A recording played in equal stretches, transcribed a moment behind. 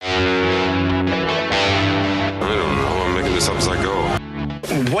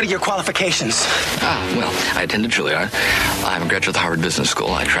What are your qualifications? Well, I attended Juilliard. I'm a graduate of the Harvard Business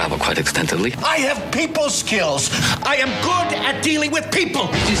School. I travel quite extensively. I have people skills. I am good at dealing with people.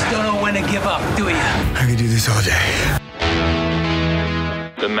 You just don't know when to give up, do you? I could do this all day.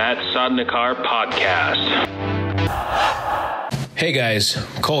 The Matt Sodnikar Podcast. Hey guys,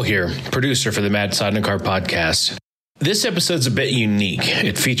 Cole here, producer for the Matt Sodnikar Podcast. This episode's a bit unique.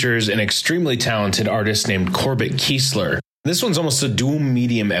 It features an extremely talented artist named Corbett Kesler. This one's almost a dual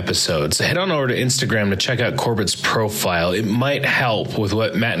medium episode, so head on over to Instagram to check out Corbett's profile. It might help with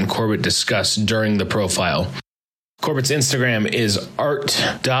what Matt and Corbett discuss during the profile. Corbett's Instagram is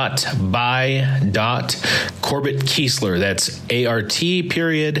art.by.Corbett Kesler. That's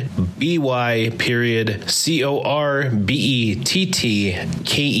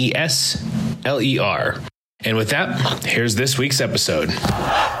ART.by.CORBETTKESLER. And with that, here's this week's episode.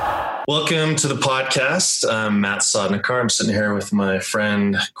 Welcome to the podcast. I'm Matt Sodnikar. I'm sitting here with my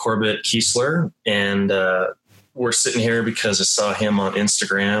friend Corbett Kesler, and we're sitting here because I saw him on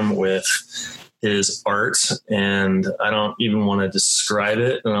Instagram with his art, and I don't even want to describe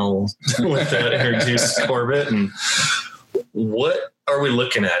it, and I'll let that introduce Corbett. And what are we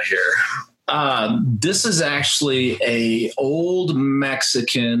looking at here? This is actually a old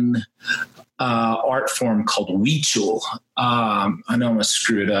Mexican art form called Huichol. I know I'm going to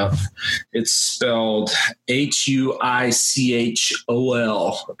screw it up. It's spelled Huichol.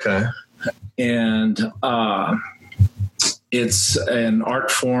 Okay. And it's an art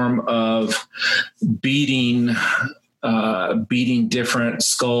form of beating different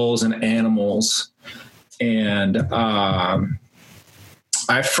skulls and animals. And I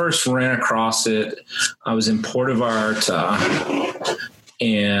first ran across it. I was in Port of Arta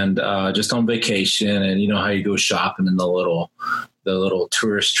and just on vacation, and you know how you go shopping in the little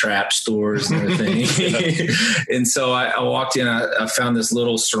tourist trap stores and everything. And so I walked in, I found this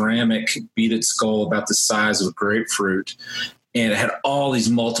little ceramic beaded skull about the size of a grapefruit, and it had all these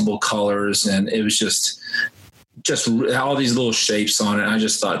multiple colors, and it was just all these little shapes on it. And I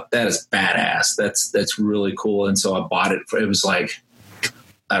just thought, that is badass. That's really cool. And so I bought it. It was like,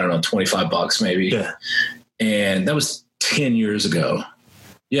 I don't know, $25 maybe. Yeah. And that was 10 years ago.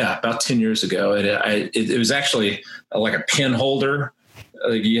 Yeah, about 10 years ago. It was actually like a pen holder.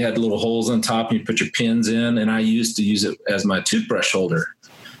 You had little holes on top and you put your pens in, and I used to use it as my toothbrush holder.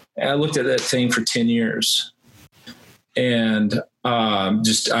 And I looked at that thing for 10 years. And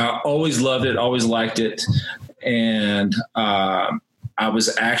I always loved it, always liked it. And I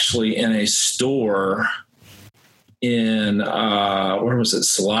was actually in a store in, where was it?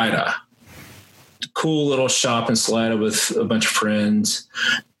 Salida. Cool little shop in Salida with a bunch of friends.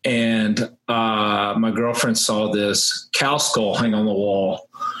 And my girlfriend saw this cow skull hang on the wall,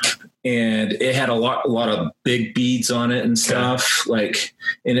 and it had a lot of big beads on it and stuff. And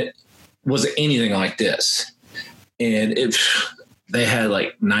it wasn't anything like this. And they had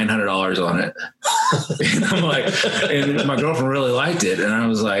like $900 on it. And I'm like, and my girlfriend really liked it. And I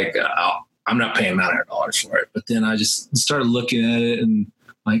was like, oh, I'm not paying $900 for it. But then I just started looking at it and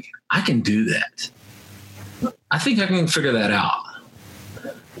like, I can do that. I think I can figure that out.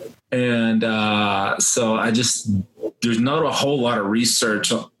 And so there's not a whole lot of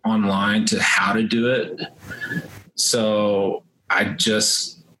research online to how to do it. So I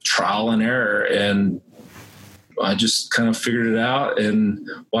just trial and error, and I just kind of figured it out and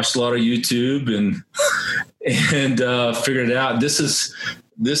watched a lot of YouTube and figured it out. This is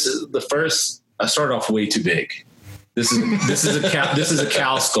the first. I started off way too big. This is a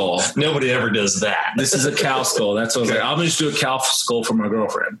cow skull. Nobody ever does that. This is a cow skull. That's what I was like. I'm going to do a cow skull for my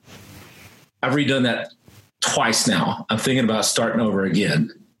girlfriend. I've redone that twice now. I'm thinking about starting over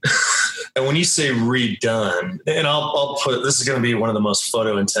again. And when you say redone, and I'll put, this is going to be one of the most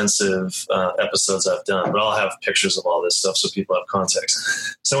photo intensive episodes I've done, but I'll have pictures of all this stuff so people have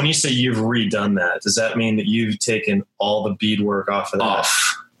context. So when you say you've redone that, does that mean that you've taken all the beadwork off of that?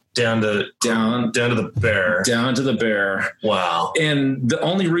 Down to the bear. Down to the bear. Wow. And the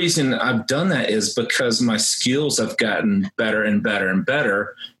only reason I've done that is because my skills have gotten better and better and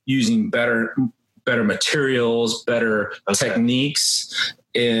better, using better materials, better techniques.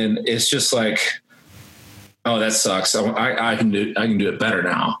 And it's just like, oh, that sucks. I can do it better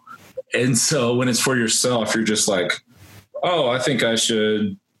now. And so when it's for yourself, you're just like, oh, I think I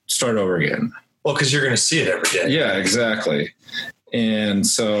should start over again. Well, because you're going to see it every day. Yeah, exactly. And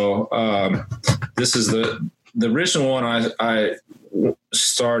so this is the original one I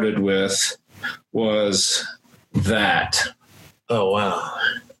started with was that. Oh, wow.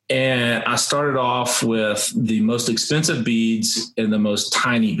 And I started off with the most expensive beads and the most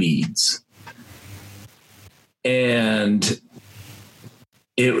tiny beads. And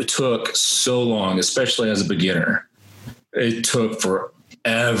it took so long, especially as a beginner. It took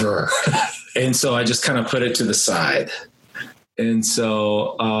forever. And so I just kind of put it to the side. And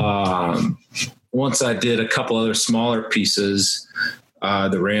so once I did a couple other smaller pieces,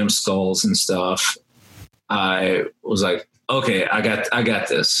 the ram skulls and stuff, I was like, okay, I got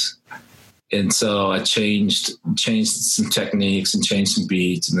this. And so I changed some techniques and changed some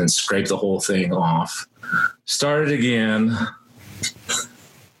beads and then scraped the whole thing off. Started again,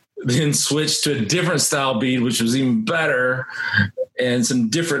 then switched to a different style bead, which was even better, and some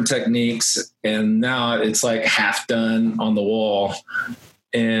different techniques. And now it's like half done on the wall.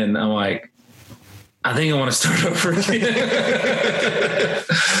 And I'm like, I think I want to start over again.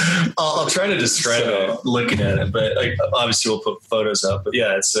 I'll try to describe it looking at it, but like, obviously we'll put photos up. But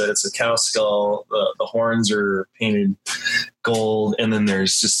yeah, it's a cow skull. The horns are painted gold, and then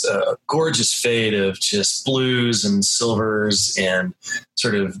there's just a gorgeous fade of just blues and silvers and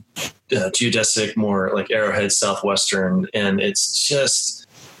sort of geodesic, more like arrowhead southwestern. And it's just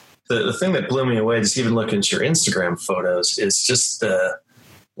the thing that blew me away, just even looking at your Instagram photos, is just the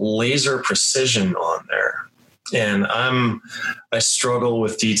laser precision on there. And I struggle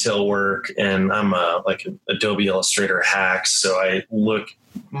with detail work, and I'm like an Adobe Illustrator hack. So I look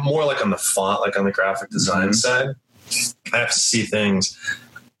more like on the font, like on the graphic design side. I have to see things.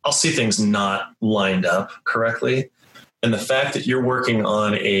 I'll see things not lined up correctly. And the fact that you're working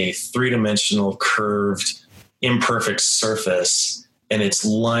on a 3-dimensional curved, imperfect surface and it's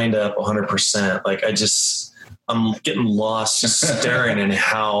lined up 100%, like I'm getting lost just staring at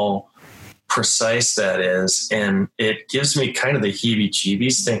how precise that is. And it gives me kind of the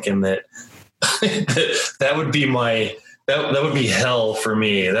heebie-jeebies thinking that that would be that would be hell for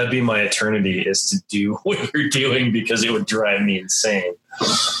me. That'd be my eternity, is to do what you're doing, because it would drive me insane.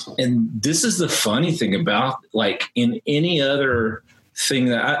 And this is the funny thing about, like, in any other thing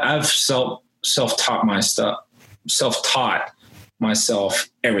that I've self-taught myself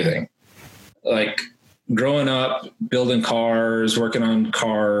everything. Like, growing up, building cars, working on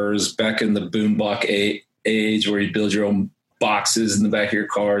cars back in the boom block age where you build your own boxes in the back of your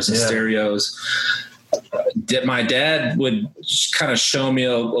cars and stereos. My dad would kind of show me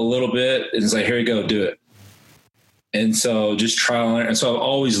a little bit, and it's like, here you go, do it. And so just trial and error. And so I've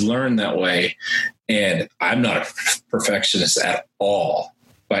always learned that way. And I'm not a perfectionist at all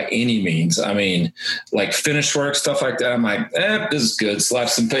by any means. I mean, like finished work, stuff like that, I'm like, this is good. Slap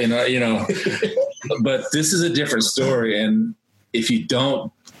some paint, But this is a different story. And if you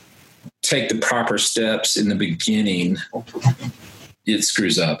don't take the proper steps in the beginning, it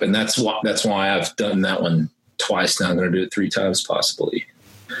screws up. And that's why I've done that one twice now. I'm going to do it 3 times possibly.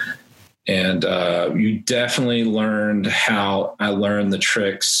 And you definitely learned how I learned the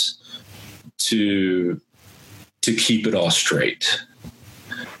tricks to keep it all straight.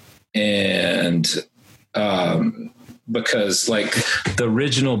 And because like the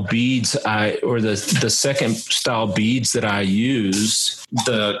original beads the second style beads that I use,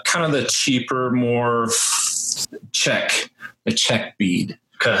 the kind of the cheaper, more a Czech bead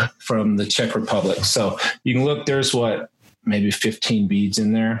from the Czech Republic. So you can look, there's maybe 15 beads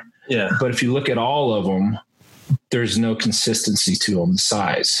in there. Yeah. But if you look at all of them, there's no consistency to them, the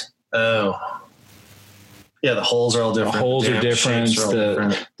size. Oh. Yeah, the holes are all different. The holes are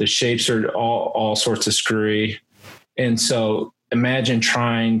different. The shapes are all sorts of screwy. And so imagine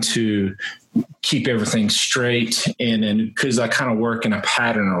trying to keep everything straight. And because I kind of work in a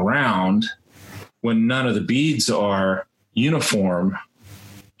pattern around, when none of the beads are uniform,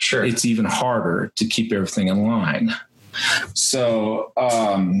 sure, it's even harder to keep everything in line. So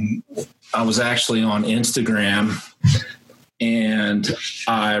I was actually on Instagram, and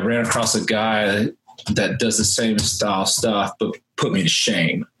I ran across a guy that does the same style stuff, but put me to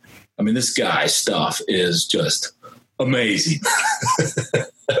shame. I mean, this guy's stuff is just amazing.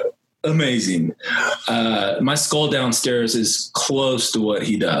 Amazing. My skull downstairs is close to what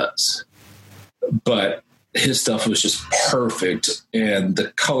he does, but his stuff was just perfect, and the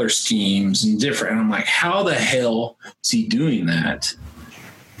color schemes and different. And I'm like, how the hell is he doing that?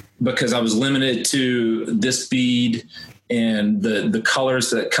 Because I was limited to this bead and the colors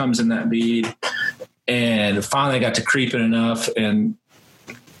that comes in that bead. And finally I got to creep it enough. And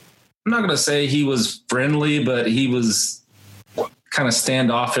I'm not going to say he was friendly, but he was kind of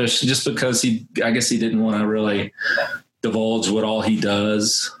standoffish, just because I guess he didn't want to really divulge what all he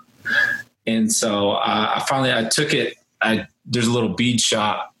does. And so I took it. There's a little bead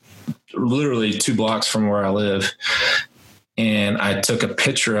shop literally 2 blocks from where I live. And I took a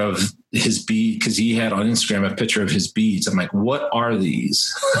picture of his bead, because he had on Instagram a picture of his beads. I'm like, what are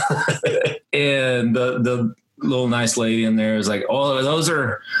these? And the little nice lady in there is like, oh, those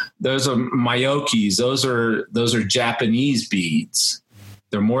are Myokis. Those are Japanese beads.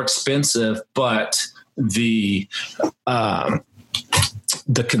 They're more expensive, but the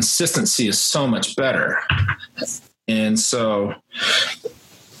consistency is so much better. And so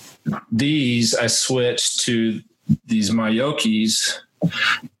I switched to these Myokis,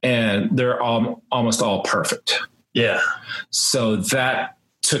 and they're almost all perfect. Yeah. So that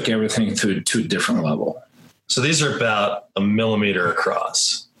took everything to a different level. So these are about 1 millimeter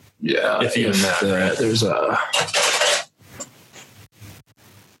across. Yeah. If even that, right? There's a...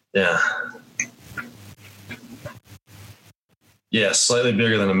 Yeah. Yeah, slightly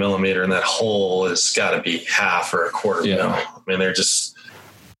bigger than 1 millimeter, and that hole has got to be half or a quarter mil. I mean, they're just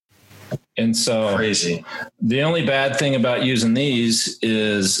crazy. The only bad thing about using these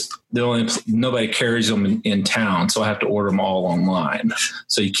is nobody carries them in town, so I have to order them all online.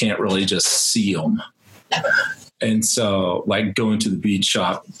 So you can't really just see them. And so, like going to the bead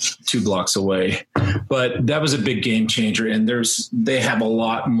shop 2 blocks away, but that was a big game changer. And they have a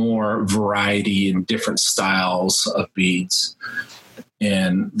lot more variety and different styles of beads,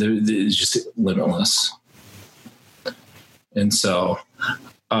 and they're just limitless. And so,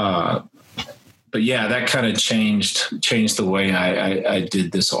 but yeah, that kind of changed the way I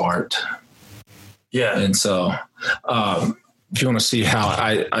did this art. Yeah. And so, if you want to see how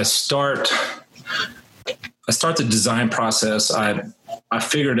I start the design process, I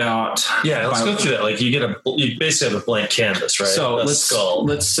figured out. Yeah, let's go through that. Like you basically have a blank canvas, right? So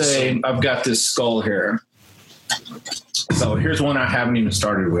let's say I've got this skull here. So here's one I haven't even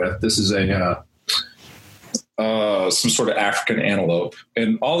started with. This is some sort of African antelope,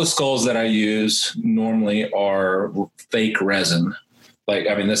 and all the skulls that I use normally are fake resin.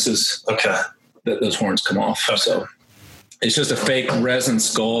 This is okay. Those horns come off, so it's just a fake resin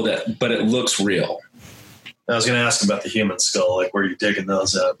skull but it looks real. I was going to ask about the human skull, like where you're digging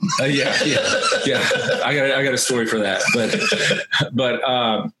those up. Yeah. I got a story for that, but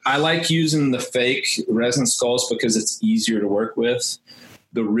I like using the fake resin skulls because it's easier to work with.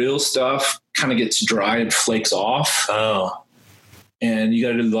 The real stuff kind of gets dry and flakes off. Oh, and you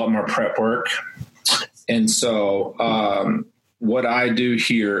got to do a lot more prep work. And so, what I do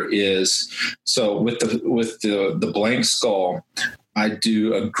here is, so with the blank skull, I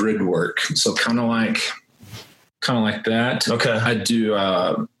do a grid work. So kind of like that. Okay. I do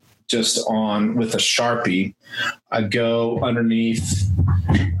just with a Sharpie. I go underneath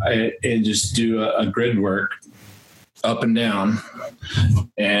and just do a grid work up and down,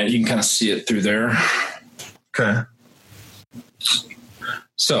 and you can kind of see it through there. Okay.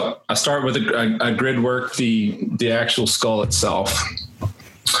 So I start with a grid work, the actual skull itself.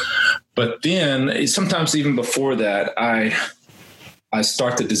 But then sometimes even before that, I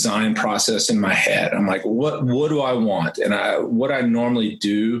start the design process in my head. I'm like, what do I want? And what I normally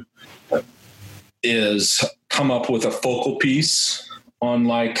do is come up with a focal piece on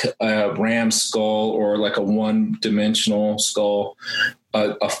like a ram skull or like a one-dimensional skull,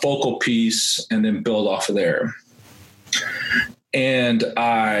 a focal piece, and then build off of there. And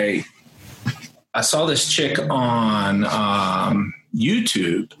I saw this chick on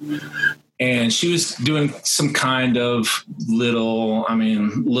YouTube, and she was doing some kind of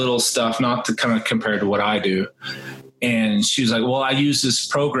little stuff, not to kind of compare to what I do. And she was like, well, I use this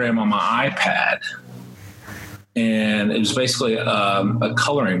program on my iPad. And it was basically a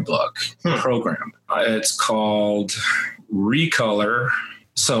coloring book program. It's called Recolor.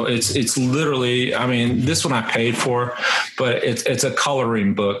 So it's literally, this one I paid for, but it's a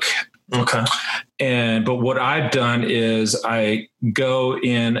coloring book. Okay. But what I've done is I go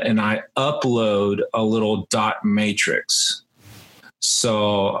in and I upload a little dot matrix.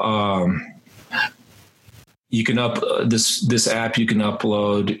 So you can this app, you can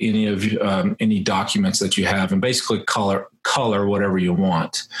upload any documents that you have and basically color whatever you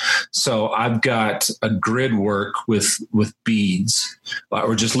want. So I've got a grid work with beads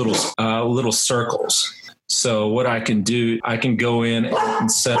or just little circles. So what I can do, I can go in and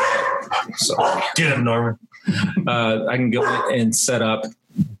set up. Sorry. Get him, Norman. I can go in and set up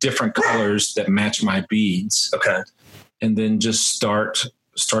different colors that match my beads. Okay. And then just start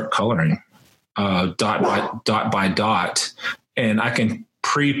coloring dot by dot. And I can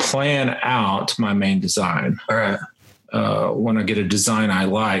pre-plan out my main design. All right. When I get a design I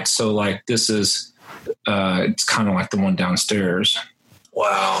like. So like this is, it's kind of like the one downstairs.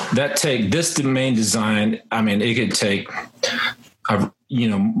 Wow. This main design, it could take,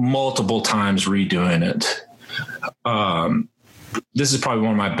 multiple times redoing it. this is probably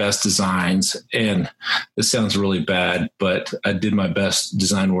one of my best designs, and this sounds really bad, but I did my best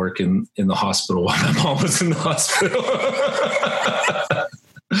design work in the hospital while my mom was in the hospital.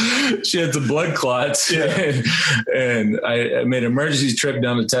 She had some blood clots, and I made an emergency trip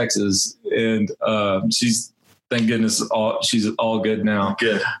down to Texas, and she's, thank goodness, she's all good now.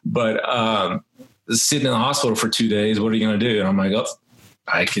 Good. But sitting in the hospital for 2 days, what are you going to do? And I'm like, oh,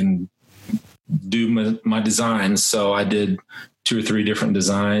 I can do my designs. So I did 2 or 3 different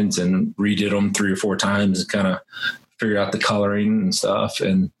designs and redid them 3 or 4 times and kind of figure out the coloring and stuff.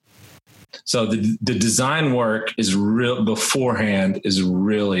 And so the design work is beforehand is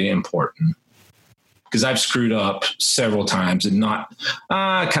really important, because I've screwed up several times and not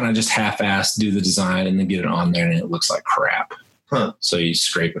kind of just half-assed do the design and then get it on there and it looks like crap. Huh. So you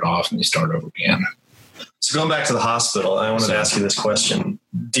scrape it off and you start over again. So going back to the hospital, I wanted to ask you this question.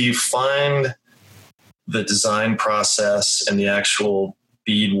 Do you find the design process and the actual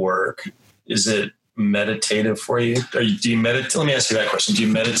bead work, is it meditative for you? Do you meditate? Let me ask you that question. Do you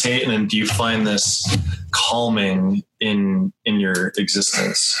meditate, and then do you find this calming in your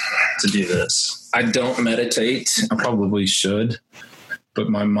existence to do this? I don't meditate. I probably should, but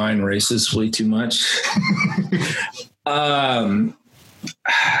my mind races way too much.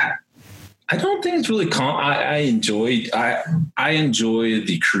 I don't think it's really calm. I enjoy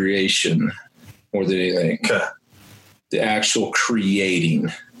the creation more than anything. Okay. The actual creating.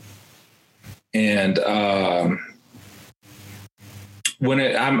 And I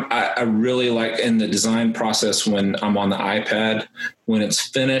really like in the design process when I'm on the iPad, when it's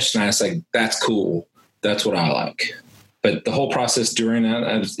finished and I say, that's cool. That's what I like. But the whole process during that,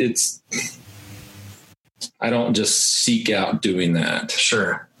 I don't just seek out doing that.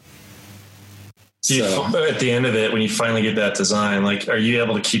 Sure. So at the end of it, when you finally get that design, like, are you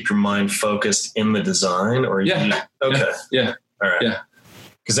able to keep your mind focused in the design, or okay. Yeah. All right. Yeah.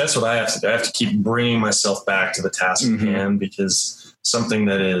 Because that's what I have to do. I have to keep bringing myself back to the task at hand, because something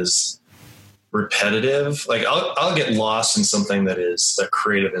that is repetitive, like I'll get lost in something that is a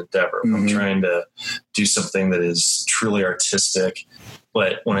creative endeavor. I'm trying to do something that is truly artistic.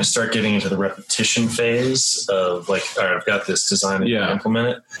 But when I start getting into the repetition phase of like, all right, I've got this design and implement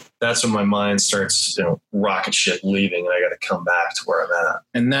it, that's when my mind starts, rocket ship leaving, and I got to come back to where I'm at.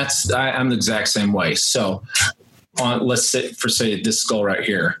 And I'm the exact same way. So let's say this skull right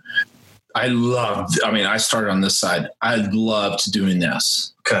here. I started on this side. I loved doing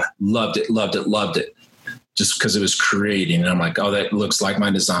this. Okay. Loved it. Just because it was creating. And I'm like, oh, that looks like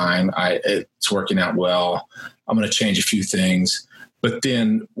my design. It's working out well. I'm going to change a few things. But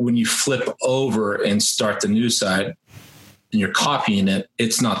then when you flip over and start the new side and you're copying it,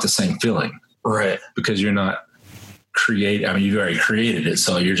 it's not the same feeling. Right. Because you're not creating. I mean, you've already created it,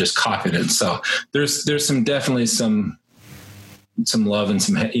 so you're just copying it. So there's definitely some love and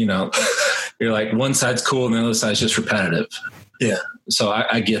some, you're like, one side's cool and the other side's just repetitive. Yeah. So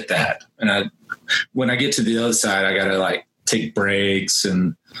I get that. And when I get to the other side, I got to like take breaks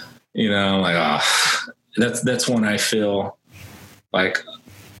and, that's when I feel like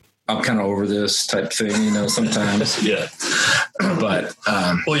I'm kind of over this type thing, sometimes. Yeah. But,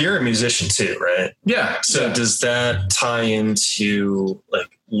 well, you're a musician too, right? Yeah. So does that tie into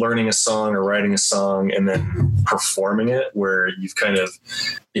like learning a song or writing a song and then performing it, where you've kind of,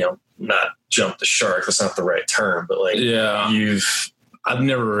 not jumped the shark? That's not the right term, but like, I've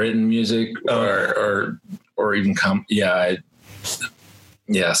never written music or even come. Yeah.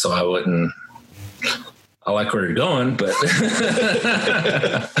 So I wouldn't, I like where you're going, but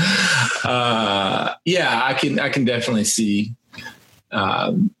I can definitely see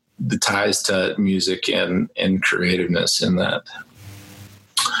the ties to music and creativeness in that.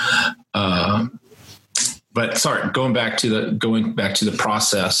 But sorry, going back to the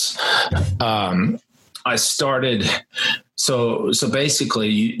process. I started. So basically,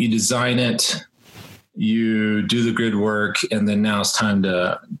 you design it, you do the grid work, and then now it's time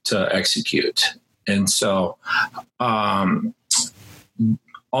to execute. And so, all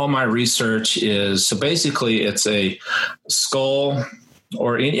my research is, so basically it's a skull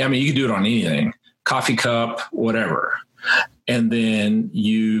or you can do it on anything, coffee cup, whatever. And then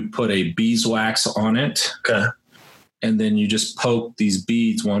you put a beeswax on it. Okay. And then you just poke these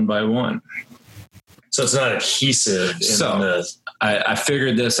beads one by one. So it's not adhesive. I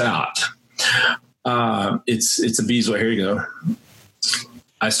figured this out. It's a beeswax. Here you go.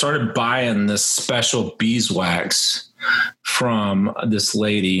 I started buying this special beeswax from this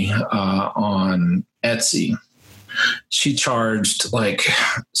lady on Etsy. She charged like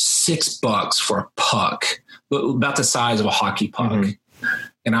 $6 for a puck, about the size of a hockey puck. Mm-hmm.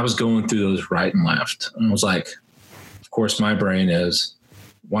 And I was going through those right and left. And I was like, course, my brain is,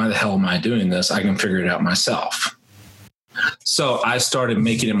 why the hell am I doing this? I can figure it out myself. So I started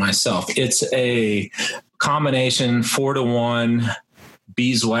making it myself. It's a combination 4-to-1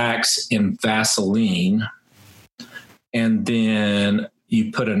 beeswax and Vaseline. And then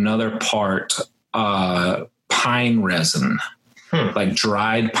you put another part pine resin, like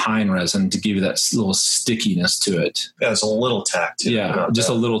dried pine resin, to give you that little stickiness to it. Yeah, it's a little tack too. Yeah, just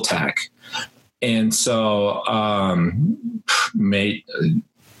a little tack. And so made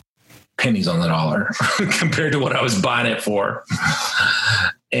pennies on the dollar compared to what I was buying it for.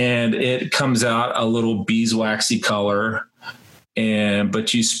 And it comes out a little beeswaxy color,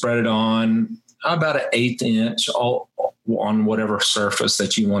 but you spread it on about an 1/8 inch on whatever surface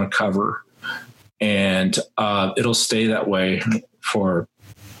that you want to cover. And it'll stay that way for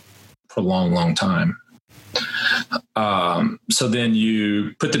a long, long time. So then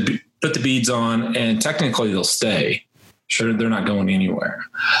you put the beads on, and technically they'll stay. Sure, they're not going anywhere.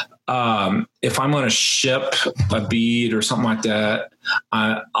 If I'm going to ship a bead or something like that,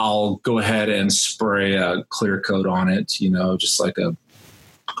 I'll go ahead and spray a clear coat on it, just like a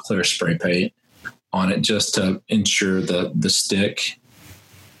clear spray paint on it, just to ensure the stick.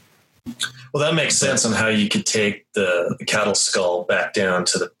 Well, that makes sense on how you could take the cattle skull back down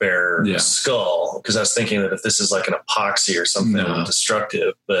to the bare skull. Because I was thinking that if this is like an epoxy or something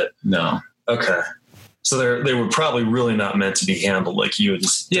destructive, but no. Okay. So they were probably really not meant to be handled like you would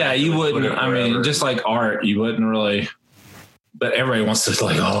just. Yeah, you wouldn't. I mean, just like art, you wouldn't really. But everybody wants to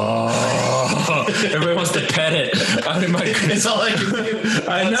everybody wants to pet it. I mean, it's all I can do.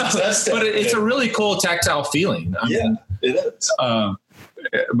 I know, but it's a really cool tactile feeling. I mean, it is.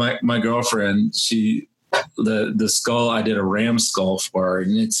 My girlfriend, the skull, I did a ram skull for her,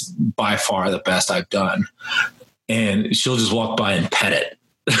 and it's by far the best I've done. And she'll just walk by and pet it.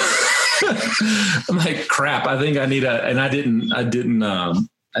 I'm like, crap, I think I need and I didn't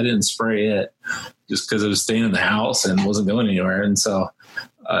spray it just because it was staying in the house and wasn't going anywhere. And so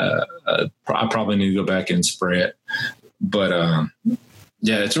I probably need to go back and spray it. But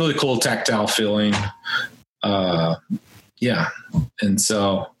it's really cool tactile feeling. And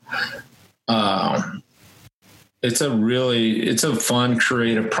so it's a fun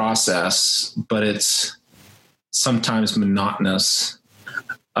creative process, but it's sometimes monotonous.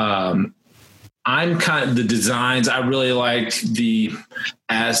 I'm kind of the designs. I really like the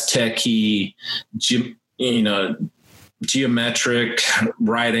Aztec-y, geometric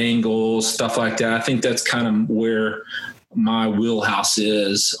right angles, stuff like that. I think that's kind of where my wheelhouse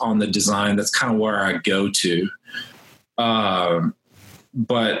is on the design. That's kind of where I go to.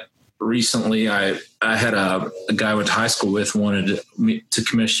 But recently I had a guy I went to high school with wanted me to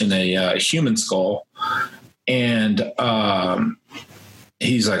commission a human skull. And,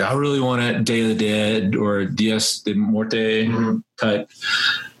 he's like, I really want a Day of the Dead or Dias de Muerte type. I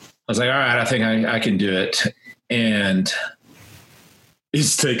was like, all right, I think I can do it. And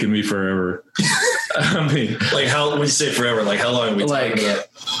it's taken me forever. I mean, like when you say forever, like how long are we talking about?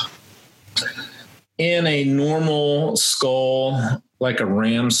 In a normal skull, like a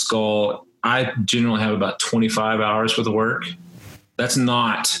ram skull, I generally have about 25 hours worth of work. That's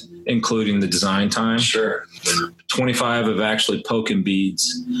not including the design time. Sure. 25 of actually poking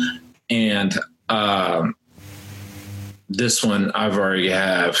beads. And this one I've already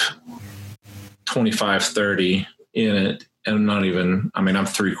have 25, 30 in it. And I'm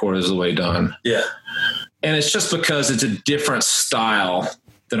 3/4 of the way done. Yeah. And it's just because it's a different style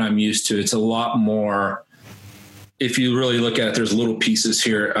than I'm used to. It's a lot more, if you really look at it, there's little pieces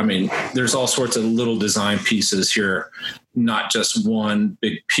here. I mean, there's all sorts of little design pieces here, not just one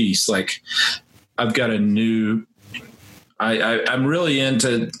big piece. Like I've got I'm really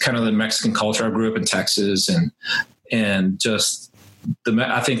into kind of the Mexican culture. I grew up in Texas and just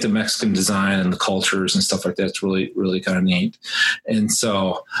I think the Mexican design and the cultures and stuff like that's really, really kind of neat. And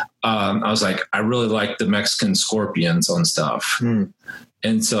so I was like, I really like the Mexican scorpions on stuff.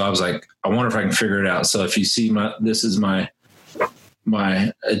 And so I was like, I wonder if I can figure it out. So if you see this is my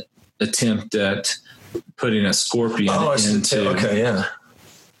attempt at putting a scorpion into. Okay. Yeah.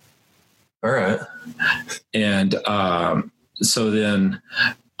 All right. And so then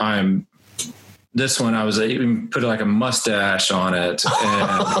this one, I was even put like a mustache on it. And,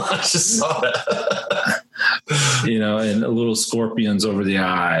 I just saw that. And little scorpions over the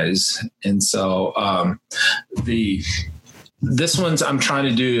eyes. And so this one's, I'm trying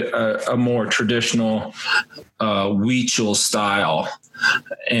to do a more traditional Huichol style.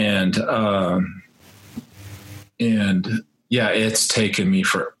 And it's taken me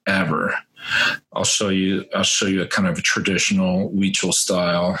forever. I'll show you a kind of a traditional Huichol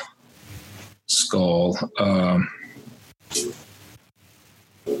style skull.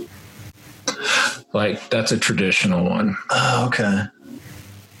 Like that's a traditional one. Oh, okay.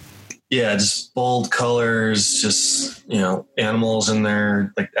 Yeah, just bold colors, just, animals in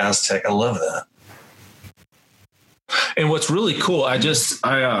there, like Aztec. I love that. And what's really cool, I just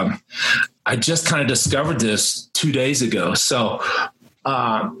kind of discovered this 2 days ago. So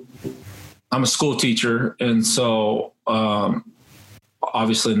I'm a school teacher, and so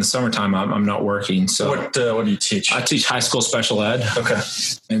obviously in the summertime I'm not working. So what do you teach? I teach high school special ed. Okay.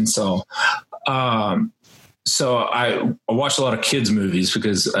 And so so I watch a lot of kids movies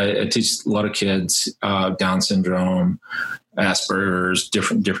because I teach a lot of kids Down syndrome, Asperger's,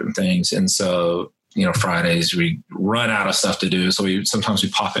 different things. And so, Fridays we run out of stuff to do. So sometimes we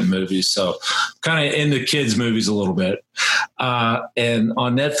pop in movies. So kind of into kids movies a little bit. And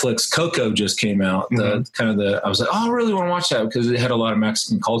on Netflix, Coco just came out. I was like, oh, I really want to watch that because it had a lot of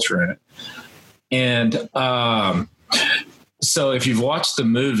Mexican culture in it. And, so if you've watched the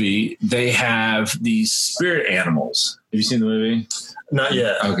movie, they have these spirit animals. Have you seen the movie? Not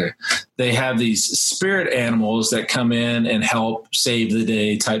yet. Okay. They have these spirit animals that come in and help save the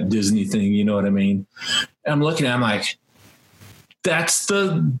day type Disney thing. You know what I mean? And I'm looking at it, I'm like, that's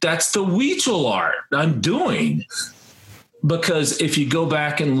the Huichol art I'm doing. Because if you go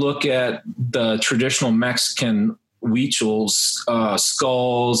back and look at the traditional Mexican Huichol's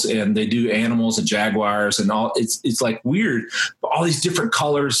skulls, and they do animals and jaguars and all, it's like weird, but all these different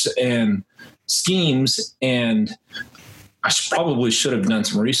colors and schemes. And I probably should have done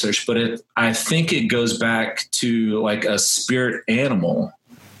some research, but I think it goes back to like a spirit animal.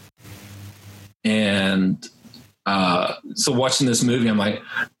 And so watching this movie, I'm like,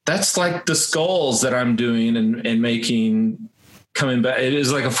 that's like the skulls that I'm doing and making coming back. It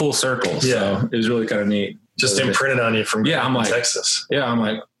is like a full circle. Yeah. So it was really kind of neat. Just imprinted on you from Texas. Yeah, I'm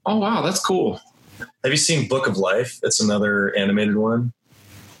like, oh, wow, that's cool. Have you seen Book of Life? It's another animated one.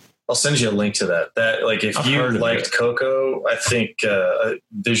 I'll send you a link to that. If you liked Coco, I think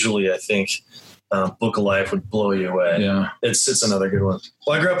visually, Book of Life would blow you away. Yeah, it's another good one.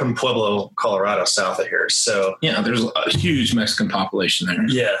 Well, I grew up in Pueblo, Colorado, south of here. So yeah, there's a huge Mexican population there.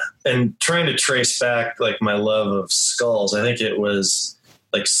 Yeah, and trying to trace back like my love of skulls, I think it was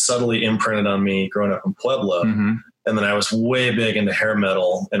like subtly imprinted on me growing up in Pueblo. Mm-hmm. And then I was way big into hair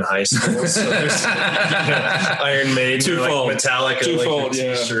metal in high school. So there's Iron Maiden, like Metallica, like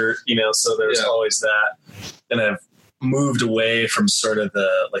the t-shirt, so there's always that. And I've moved away from sort of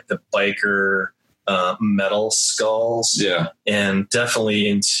the biker metal skulls. Yeah. And definitely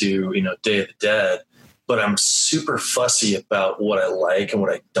into, Day of the Dead. But I'm super fussy about what I like and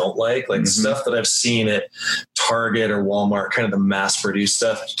what I don't like. Like stuff that I've seen at Target or Walmart, kind of the mass-produced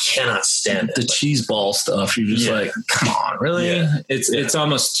stuff, I cannot stand it. The cheese ball stuff, you're just like, come on, really? Yeah. It's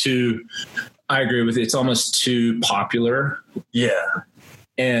almost too, I agree with you, it's almost too popular. Yeah.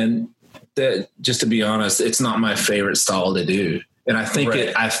 And that, just to be honest, it's not my favorite style to do. And I think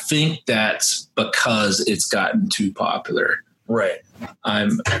I think that's because it's gotten too popular. Right. I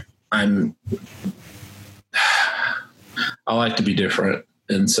like to be different.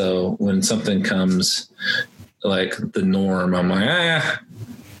 And so when something comes like the norm, I'm like, I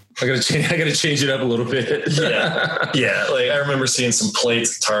gotta change it up a little bit. Yeah. Like I remember seeing some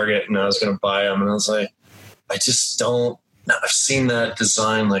plates at Target and I was going to buy them. And I was like, I just don't, I've seen that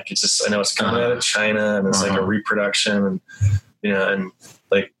design. Like I know it's coming out of China and it's like a reproduction and, and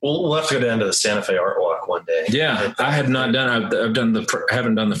like we'll have to go down to the Santa Fe Art Walk one day. Yeah, I have not done. I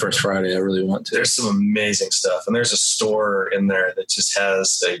haven't done the First Friday. I really want to. There's some amazing stuff, and there's a store in there that just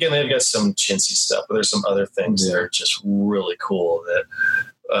has. Again, they've got some chintzy stuff, but there's some other things that are just really cool that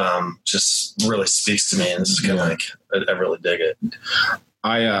just really speaks to me. And this is kind of like I really dig it.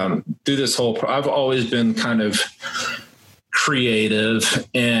 I do this whole. I've always been kind of creative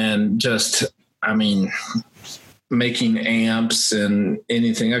and just. Making amps and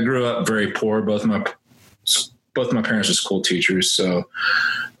anything. I grew up very poor. Both my parents are school teachers. So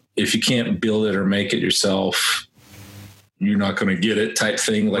if you can't build it or make it yourself, you're not going to get it type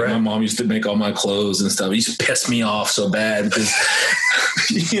thing. Like my mom used to make all my clothes and stuff. It used to piss me off so bad because,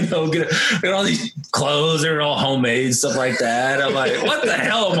 get all these clothes. They're all homemade, stuff like that. I'm like, what the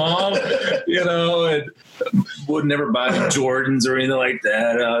hell, Mom? And would never buy the Jordans or anything like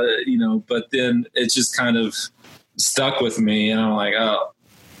that, but then it's just kind of stuck with me, and I'm like, oh,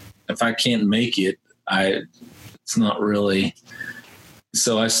 if I can't make it, it's not really.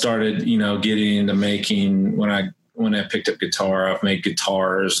 So I started, getting into making when I picked up guitar. I've made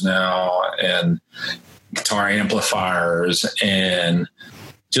guitars now and guitar amplifiers and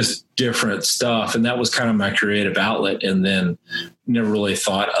just different stuff, and that was kind of my creative outlet. And then never really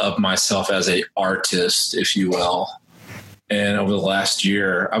thought of myself as an artist, if you will. And over the last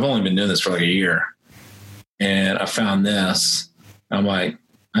year, I've only been doing this for like a year, and I found this. I'm like,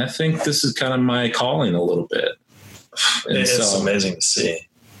 I think this is kind of my calling a little bit. And it's amazing to see.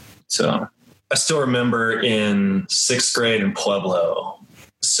 So I still remember in 6th grade in Pueblo.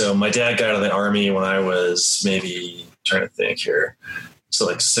 So my dad got out of the Army when I was maybe, trying to think here, so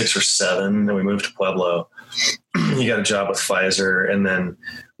like 6 or 7, and we moved to Pueblo. He got a job with Pfizer, and then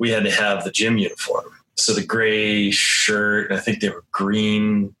we had to have the gym uniform. So the gray shirt, and I think they were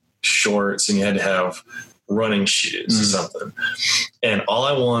green shorts, and you had to have running shoes or something. And all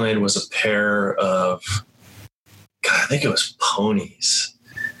I wanted was a pair of, God, I think it was ponies.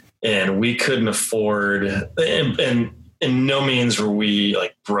 And we couldn't afford, and in no means were we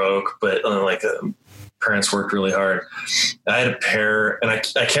like broke, but parents worked really hard. I had a pair, and I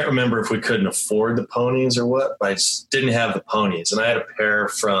can't remember if we couldn't afford the ponies or what, but I just didn't have the ponies. And I had a pair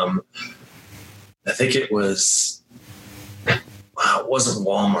from, I think it was, it wasn't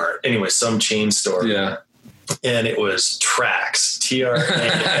Walmart. Anyway, some chain store. yeah. And it was Trax,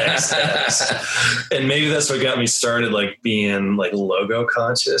 TRAXX. And maybe that's what got me started, like being like logo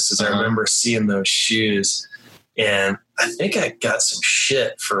conscious, is I remember seeing those shoes, and I think I got some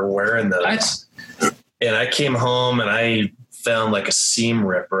shit for wearing those. And I came home and I found like a seam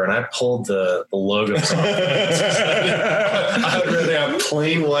ripper, and I pulled the logos off. I would rather have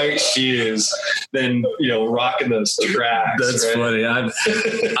plain white shoes than, rocking those Trax. That's funny. I'm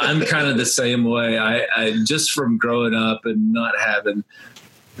kind of the same way. I just from growing up and not having,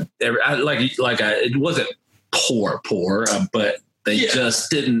 it wasn't poor, but they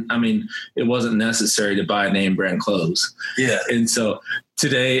just didn't. I mean, it wasn't necessary to buy name brand clothes. Yeah, and so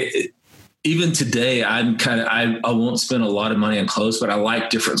even today, I'm I won't spend a lot of money on clothes, but I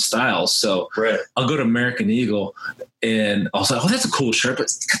like different styles. So I'll go to American Eagle, and I'll say, "Oh, that's a cool shirt, but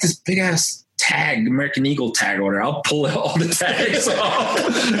it's got this big ass tag, American Eagle tag on it." I'll pull all the tags off.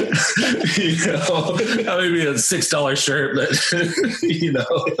 That may be a $6 shirt, but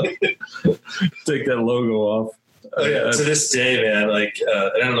take that logo off. Oh yeah. To this day, man, I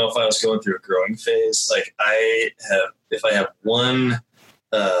don't know if I was going through a growing phase. Like if I have one.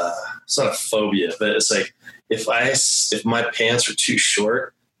 It's not a phobia, but it's like if my pants are too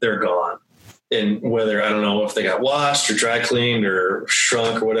short, they're gone. And whether, I don't know if they got washed or dry cleaned or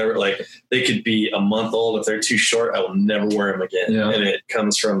shrunk or whatever, like they could be a month old. If they're too short, I will never wear them again. Yeah. And it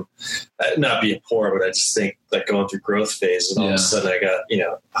comes from not being poor, but I just think like going through growth phase, and all of a sudden I got,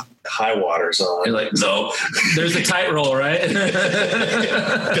 high waters on. You're like, no, there's a tight roll, right?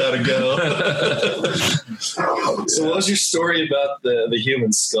 Gotta go. So what was your story about the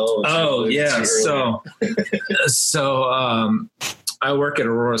human skull? Oh yeah. So I work at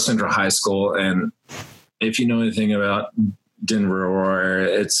Aurora Central High School, and if you know anything about Denver, Aurora,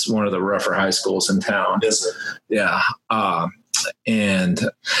 it's one of the rougher high schools in town. Is it? Yeah. And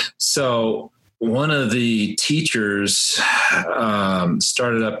so one of the teachers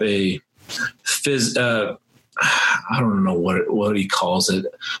started up a I don't know what he calls it,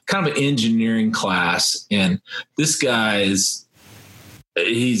 kind of an engineering class. And this guy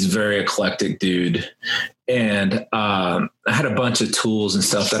he's a very eclectic dude. And I had a bunch of tools and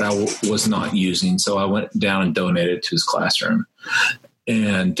stuff that I was not using. So I went down and donated to his classroom.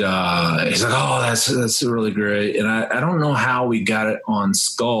 And he's like, "Oh, that's really great." And I don't know how we got it on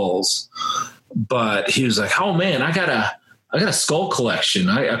skulls, but he was like, "Oh man, I got a skull collection.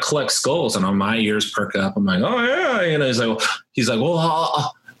 I collect skulls." And my ears perk up. I'm like, "Oh yeah." He's like,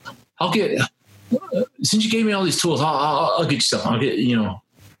 "Well, I'll get, since you gave me all these tools, I'll get you something.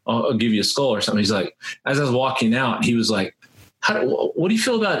 I'll give you a skull or something." He's like, as I was walking out, he was like, "What do you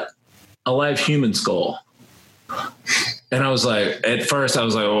feel about a live human skull?" And I was like, at first I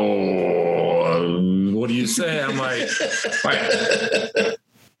was like, "Oh, what do you say?" I'm like,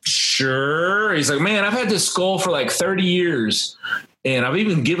 "Sure." He's like, "Man, I've had this skull for like 30 years and I've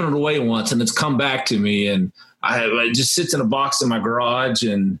even given it away once and it's come back to me. And it just sits in a box in my garage."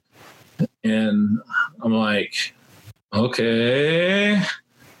 And I'm like, okay.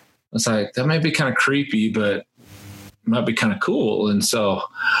 It's like, that might be kind of creepy, but it might be kind of cool. And so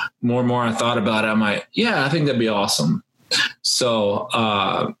more and more I thought about it. I'm like, yeah, I think that'd be awesome. So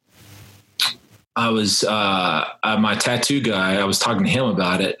I was my tattoo guy, I was talking to him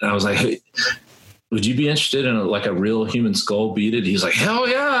about it, and I was like, "Hey, would you be interested in a real human skull beaded?" He's like, "Hell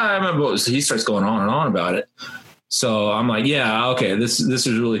yeah." I remember he starts going on and on about it. So I'm like, yeah, okay, this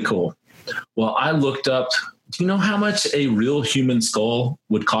is really cool. Well, I looked up, do you know how much a real human skull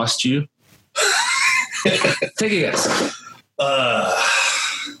would cost you? Take a guess.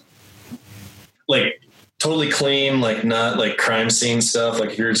 Like totally clean, like not like crime scene stuff.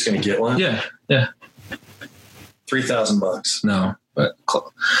 Like if you're just going to get one. Yeah. $3,000. No, but it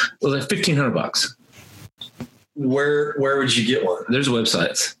was like $1,500. Where would you get one? There's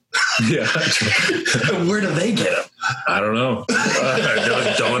websites. Yeah. Where do they get them? I don't know.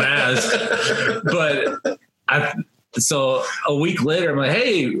 Don't ask. But so a week later, I'm like,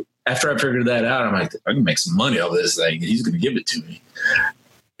 hey, after I figured that out, I'm like, I can make some money off this thing. He's going to give it to me.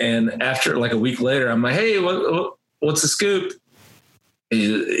 And after like a week later, I'm like, hey, what's the scoop?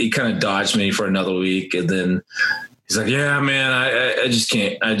 He kind of dodged me for another week. And then he's like, yeah, man, I just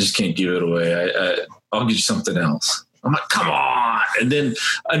can't give it away. I'll get you something else. I'm like, come on. And then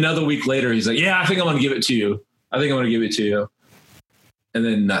another week later, he's like, yeah, I think I'm going to give it to you. And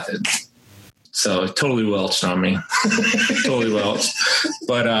then nothing. So it totally welched on me. Totally welched.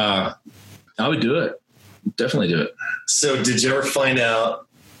 But I would do it. Definitely do it. So did you ever find out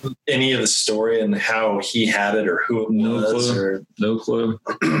any of the story and how he had it or who it was? No clue.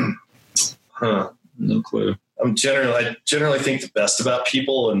 Huh. No clue. I generally think the best about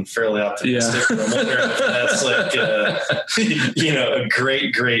people and fairly optimistic. Yeah. I'm wondering if that's like, a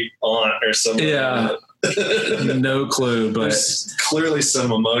great aunt or something. Yeah. No clue, but there's clearly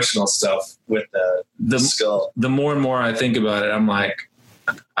some emotional stuff with the skull. The more and more I think about it, I'm like,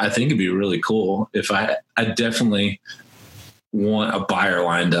 I think it'd be really cool if I definitely want a buyer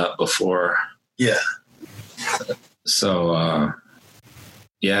lined up before. Yeah. So,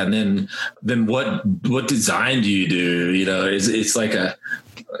 yeah. And then what design do you do? It's like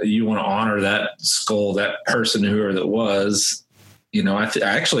you want to honor that skull, that person, whoever that was, I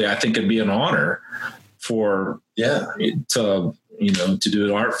think it'd be an honor for to do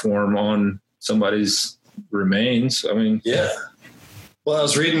an art form on somebody's remains. I mean, yeah. Well, I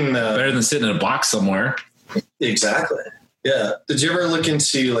was reading better than sitting in a box somewhere. Exactly. Yeah. Did you ever look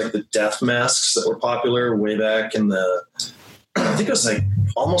into like the death masks that were popular way back in I think it was like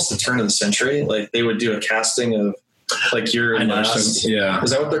almost the turn of the century. Like they would do a casting of like your last. Yeah. Is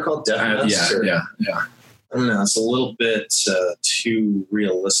that what they're called? Death masks? Yeah. I don't know. It's a little bit too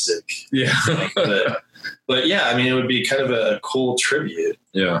realistic. Yeah. But yeah, I mean, it would be kind of a cool tribute.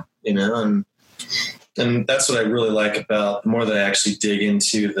 Yeah. And that's what I really like about the more that I actually dig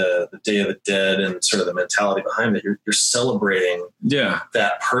into the Day of the Dead and sort of the mentality behind it. You're celebrating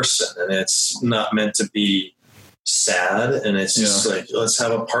that person, and it's not meant to be sad, and it's just like, let's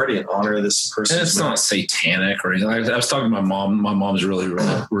have a party and honor this person. And it's not satanic or anything. I was talking to my mom. My mom's really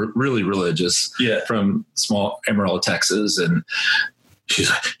religious. Yeah, from small Amarillo, Texas, and she's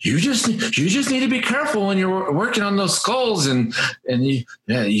like, you just need to be careful when you're working on those skulls, and you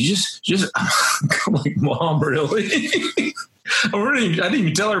just. I'm like, Mom, really? I didn't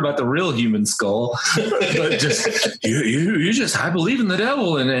even tell her about the real human skull, but just you just, I believe in the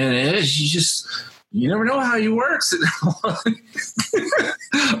devil, and you never know how he works.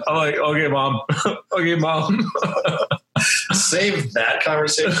 I'm like, okay, Mom. Save that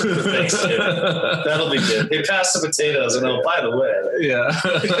conversation for Thanksgiving. That'll be good. Hey, pass the potatoes, and by the way. Yeah.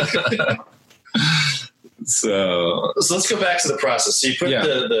 So let's go back to the process. So you put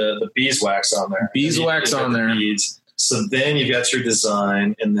the beeswax on there. Beeswax on there. Beads. So then you've got your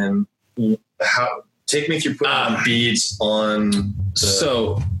design, and then take me through putting beads on.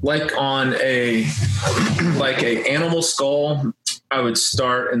 So like on a animal skull, I would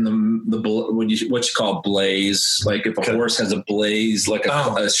start in the what you call blaze. Like if a horse has a blaze, like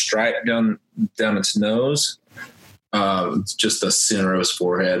a stripe down its nose, just the center of his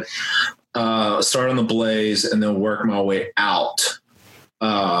forehead. Start on the blaze and then work my way out,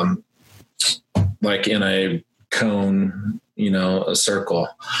 like in a cone, a circle.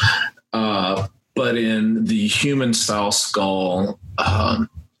 But in the human style skull,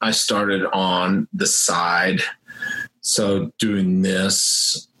 I started on the side. So doing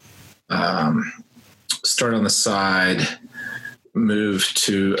this, start on the side, move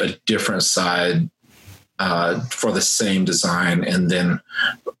to a different side for the same design, and then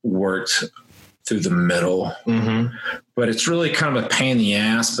worked through the middle. Mm-hmm. But it's really kind of a pain in the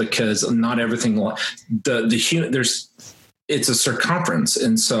ass because not everything it's a circumference,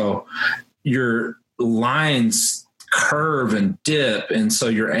 and so your lines curve and dip, and so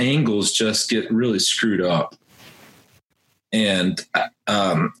your angles just get really screwed up. And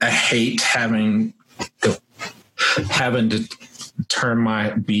I hate having to turn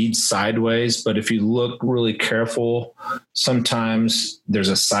my beads sideways, but if you look really careful, sometimes there's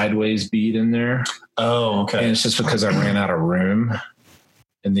a sideways bead in there. Oh, okay. And it's just because I ran out of room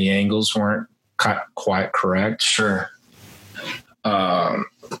and the angles weren't quite correct. Sure. And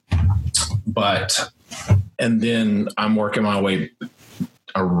then I'm working my way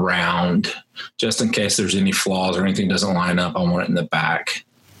around just in case there's any flaws or anything doesn't line up. I want it in the back.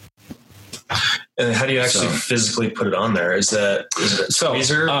 And how do you actually physically put it on there? Is it a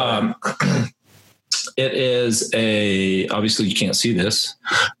tweezer? It is obviously you can't see this,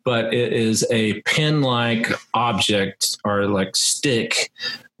 but it is a pin-like object or like stick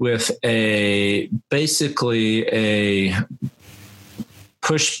with basically a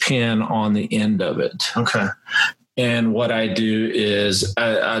push pin on the end of it. Okay. And what I do is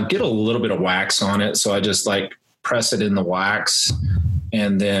I get a little bit of wax on it. So I just like press it in the wax,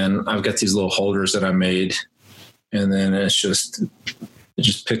 and then I've got these little holders that I made, and then it just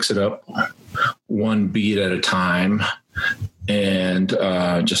picks it up one bead at a time and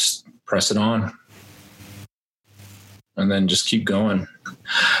just press it on, and then just keep going.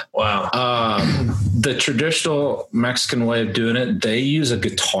 Wow. The traditional Mexican way of doing it, they use a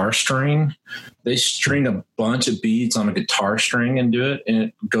guitar string. They string a bunch of beads on a guitar string and do it, and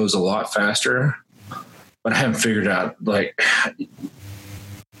it goes a lot faster. But I haven't figured out,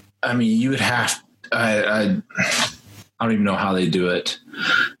 you would have, I don't even know how they do it,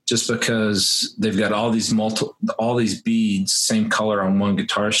 just because they've got all these beads, same color on one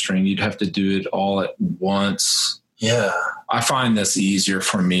guitar string. You'd have to do it all at once. Yeah. I find this easier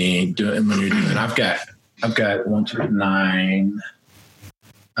for me doing when you're doing. I've got 1, 2, 9.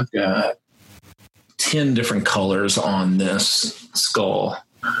 I've got 10 different colors on this skull.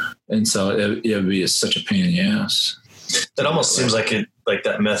 And so it would be such a pain in the ass. That almost seems like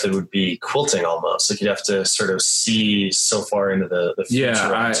that method would be quilting almost. Like you'd have to sort of see so far into the future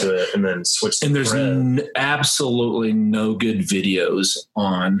to it and then switch. And there's absolutely no good videos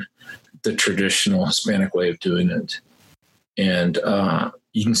on the traditional Hispanic way of doing it. And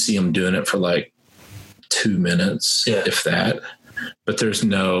you can see them doing it for like 2 minutes, if that. But there's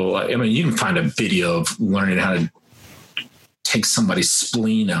you can find a video of learning how to take somebody's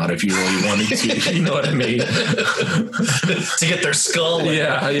spleen out if you really wanted to. You know what I mean? To get their skull.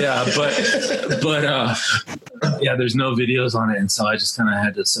 Yeah. But there's no videos on it. And so I just kind of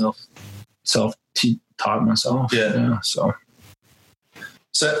had to self-taught myself. Yeah. So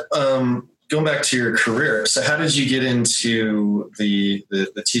going back to your career. So how did you get into the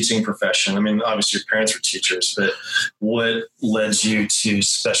teaching profession? I mean, obviously your parents were teachers, but what led you to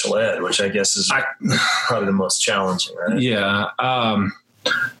special ed, which I guess is probably the most challenging, right? Yeah.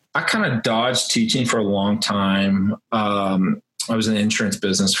 I kind of dodged teaching for a long time. I was in the insurance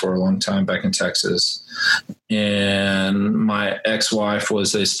business for a long time back in Texas, and my ex-wife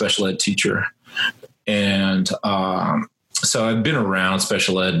was a special ed teacher. And, so I've been around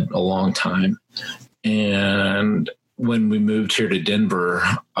special ed a long time. And when we moved here to Denver,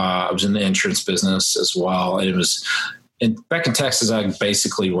 I was in the insurance business as well. It was back in Texas, I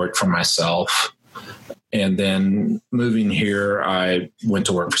basically worked for myself. And then moving here, I went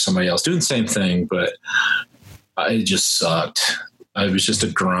to work for somebody else doing the same thing, but it just sucked. It was just a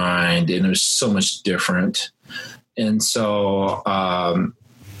grind, and it was so much different. And so,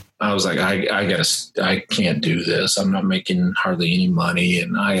 I was like, I can't do this. I'm not making hardly any money,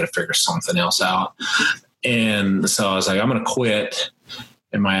 and I got to figure something else out. And so I was like, I'm going to quit.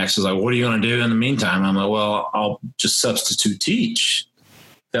 And my ex was like, what are you going to do in the meantime? I'm like, well, I'll just substitute teach.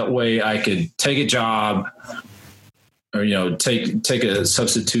 That way I could take a job or, take a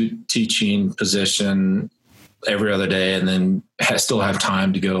substitute teaching position every other day, and then still have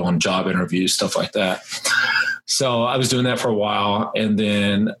time to go on job interviews, stuff like that. So I was doing that for a while. And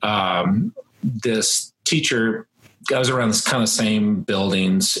then this teacher, I was around this kind of same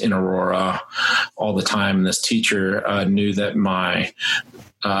buildings in Aurora all the time. And this teacher knew that my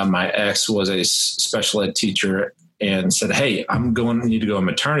ex was a special ed teacher and said, hey, need to go on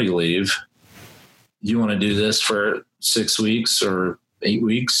maternity leave. You want to do this for 6 weeks or 8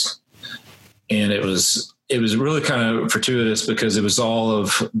 weeks? And it was really kind of fortuitous because it was all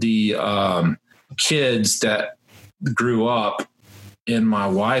of the kids that grew up in my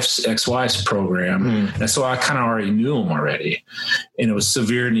ex-wife's program. And so I kind of already knew them already. And it was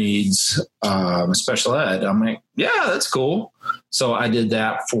severe needs, special ed. I'm like, yeah, that's cool. So I did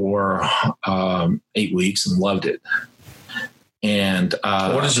that for 8 weeks and loved it. And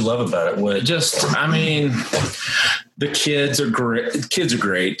what did you love about it? The kids are great. Kids are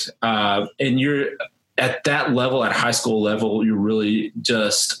great. And you're at that level, at high school level, you're really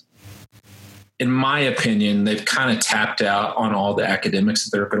just, in my opinion, they've kind of tapped out on all the academics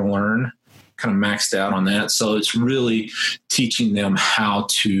that they're going to learn, kind of maxed out on that. So it's really teaching them how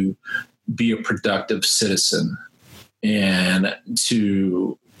to be a productive citizen and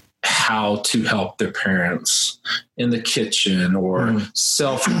how to help their parents in the kitchen or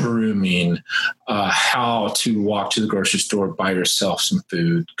self-grooming, how to walk to the grocery store, buy yourself some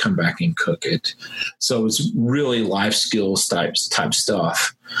food, come back and cook it. So it's really life skills type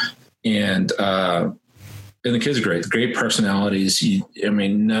stuff. And the kids are great personalities.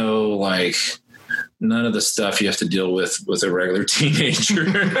 None of the stuff you have to deal with a regular teenager,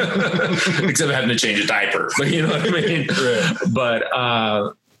 except having to change a diaper. But you know what I mean? Right. But,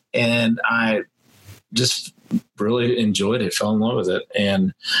 and I just really enjoyed it, fell in love with it.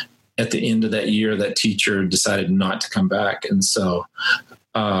 And at the end of that year, that teacher decided not to come back. And so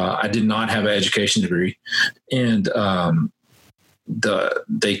I did not have an education degree. And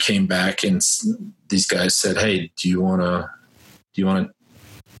they came back and these guys said, "Hey, do you want to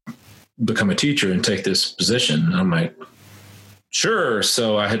become a teacher and take this position?" And I'm like, "Sure."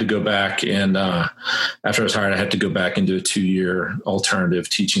 So I had to go back, and after I was hired, I had to go back and do a 2-year alternative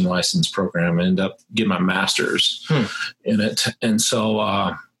teaching license program and end up getting my master's in it. And so,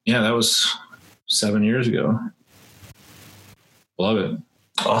 that was 7 years ago. Love it.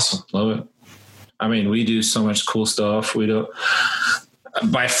 Awesome. Love it. I mean, we do so much cool stuff. We don't,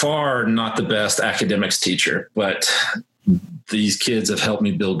 by far, not the best academics teacher, but these kids have helped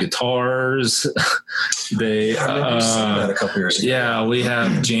me build guitars. They, I remember you saying that a couple years ago. Yeah, we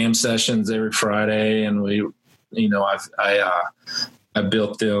have jam sessions every Friday, and I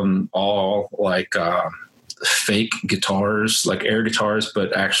built them all like fake guitars, like air guitars,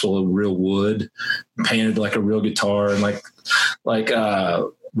 but actual real wood, painted like a real guitar, and like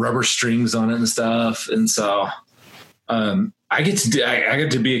rubber strings on it and stuff. And so I get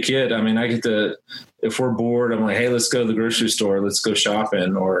to be a kid. I mean, I get to, if we're bored, I'm like, "Hey, let's go to the grocery store. Let's go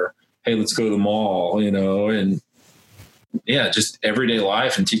shopping," or, "Hey, let's go to the mall," and just everyday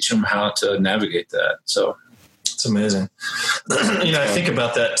life, and teach them how to navigate that. So it's amazing. I think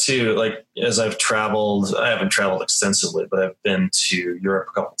about that too. Like, as I've traveled, I haven't traveled extensively, but I've been to Europe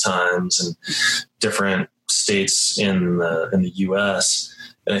a couple times and different states in the US.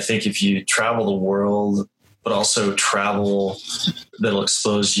 And I think if you travel the world, but also travel that'll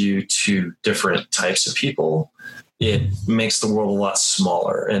expose you to different types of people, it makes the world a lot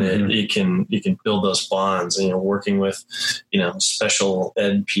smaller, and you can build those bonds. And working with special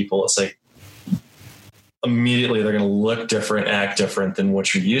ed people, it's like immediately they're going to look different, act different than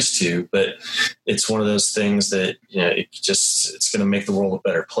what you're used to, but it's one of those things that it's going to make the world a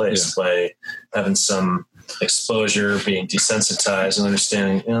better place by having some exposure, being desensitized, and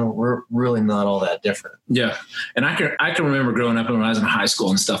understanding, we're really not all that different. Yeah. And I can remember growing up when I was in high school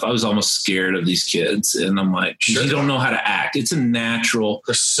and stuff, I was almost scared of these kids. And I'm like, you don't know how to act. It's a natural.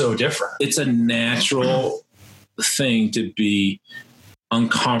 They're so different. It's a natural thing to be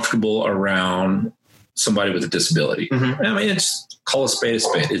uncomfortable around somebody with a disability. Mm-hmm. I mean, it's call a spade a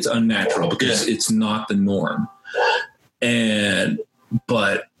spade. It's unnatural because it's not the norm.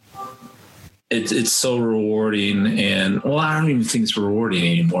 But it's so rewarding, and I don't even think it's rewarding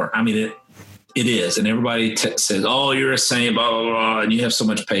anymore. I mean, it is, and everybody says, "Oh, you're a saint," blah blah blah, and you have so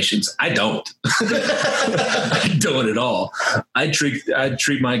much patience. I don't. I don't at all. I treat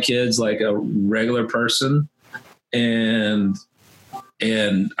my kids like a regular person, and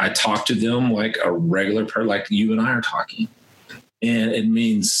I talk to them like a regular person, like you and I are talking, and it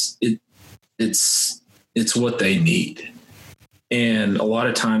means it's what they need. And a lot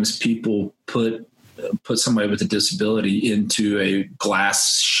of times people put somebody with a disability into a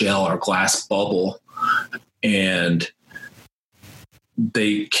glass shell or glass bubble, and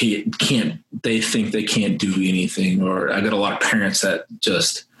they can't. They think they can't do anything. Or I got a lot of parents that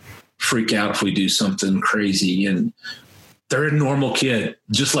just freak out if we do something crazy, and they're a normal kid,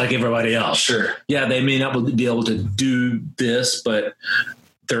 just like everybody else. Sure. Yeah, they may not be able to do this, but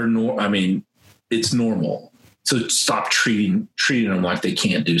they're it's normal. So stop treating them like they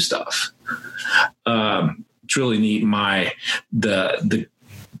can't do stuff. It's really neat. The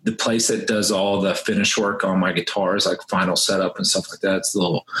place that does all the finish work on my guitars, like final setup and stuff like that, it's a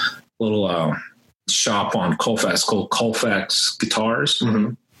little shop on Colfax called Colfax Guitars.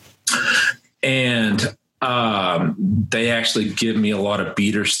 Mm-hmm. And they actually give me a lot of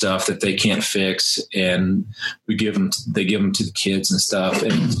beater stuff that they can't fix, and they give them to the kids and stuff.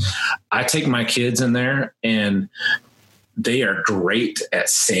 And I take my kids in there, and they are great at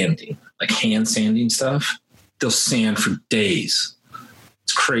sanding, like hand sanding stuff. They'll sand for days.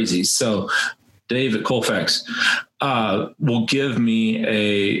 It's crazy. So Dave at Colfax will give me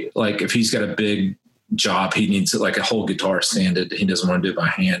if he's got a big job, he needs like a whole guitar sanded, he doesn't want to do it by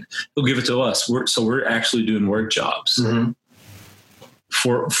hand, he'll give it to us. We're actually doing work jobs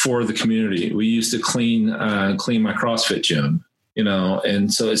for the community. We used to clean my CrossFit gym,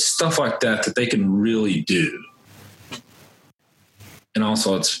 and so it's stuff like that they can really do. And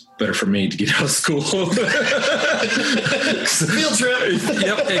also it's better for me to get out of school. Field trip.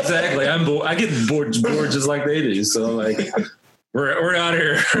 Yep, exactly. I get bored just like they do. So we're out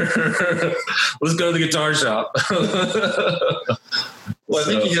here. Let's go to the guitar shop. Well, I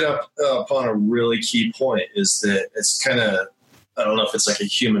think you hit up upon a really key point, is that it's kind of, I don't know if it's like a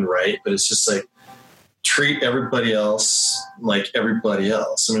human right, but it's just like, treat everybody else like everybody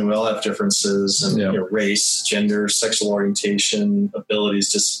else. I mean, we all have differences and race, gender, sexual orientation,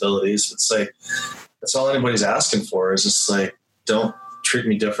 abilities, disabilities. It's like, that's all anybody's asking for, is just like, don't treat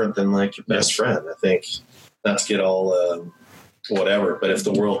me different than like your best friend. I think, not to get all whatever, but if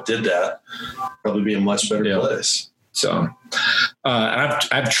the world did that, probably be a much better place. So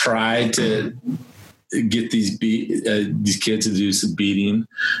I've tried to get these kids to do some beading,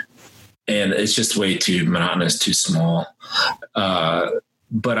 and it's just way too monotonous, too small.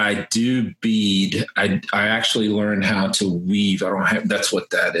 But I do bead. I actually learned how to weave. I don't have, that's what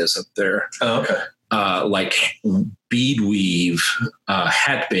that is up there. Oh, okay. Like bead weave,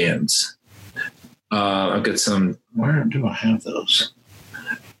 hat bands. I've got some, where do I have those?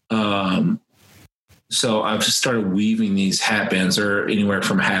 So I've just started weaving these hat bands. They're anywhere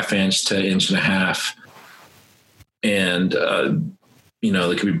from 1/2 inch to 1.5 inch. And,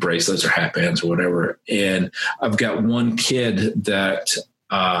 they could be bracelets or hat bands or whatever. And I've got one kid that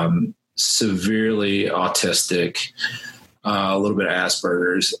severely autistic, a little bit of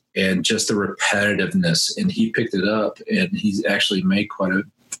Asperger's, and just the repetitiveness. And he picked it up, and he's actually made quite a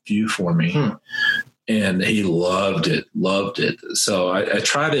few for me. And he loved it. So I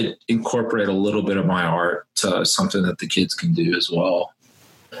try to incorporate a little bit of my art to something that the kids can do as well.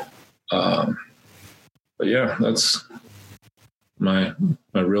 But yeah, that's my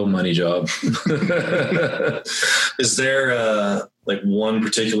real money job. Is there like one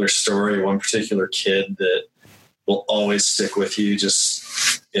particular story, one particular kid that will always stick with you?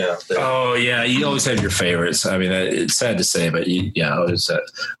 Just, Oh yeah. You always have your favorites. I mean, it's sad to say, but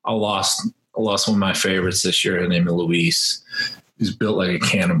I lost one of my favorites this year. His name is Luis. He's built like a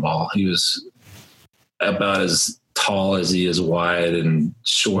cannonball. He was about as tall as he is wide and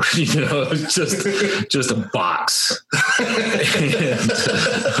short, just a box.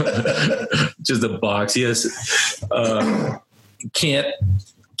 Just a box. Yes. Can't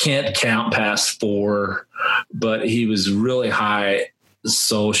count past 4, but he was really high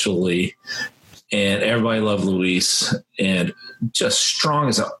socially, and everybody loved Luis, and just strong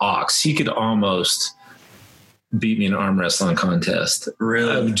as an ox. He could almost beat me in an arm wrestling contest.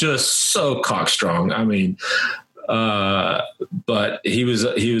 Really? I'm just so cock strong. I mean, but he was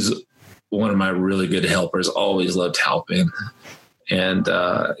one of my really good helpers. Always loved helping. And,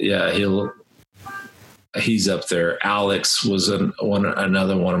 he's up there. Alex was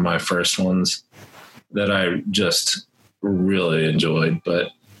another one of my first ones that I just really enjoyed.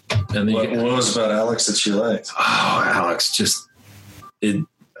 But and then what was about Alex that you liked? Oh, Alex, I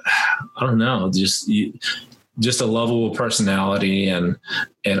don't know, just a lovable personality, and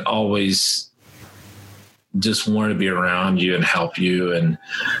always just wanted to be around you and help you, and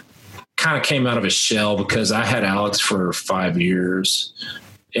kind of came out of his shell, because I had Alex for 5 years,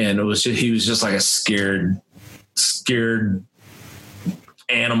 and he was just like a scared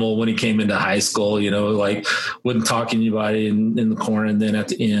animal when he came into high school, like wouldn't talk to anybody in the corner. And then at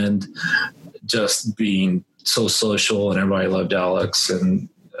the end, just being so social, and everybody loved Alex. And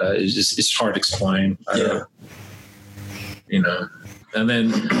it's hard to explain. And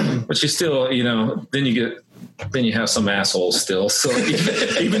then, but you still, then you have some assholes still. So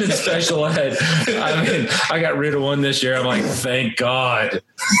even in special ed, I mean, I got rid of one this year. I'm like, thank God.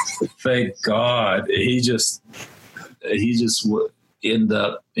 He just end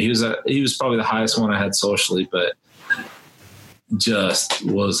up, he was probably the highest one I had socially, but just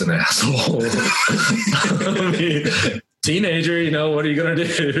was an asshole. I mean, teenager, what are you gonna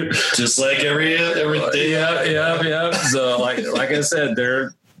do? Just like every day. Yeah. So like I said,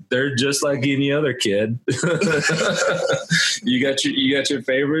 they're just like any other kid. You got your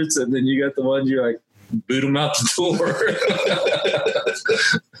favorites, and then you got the ones you're like, boot them out the door.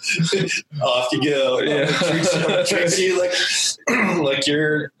 Off you go. Yeah. Treats you like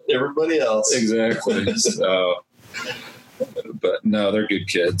you're everybody else. Exactly. So, but no, they're good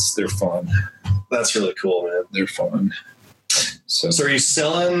kids. They're fun. That's really cool, man. They're fun. So are you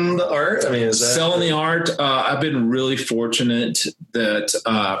selling the art? I mean, is that selling the art? I've been really fortunate that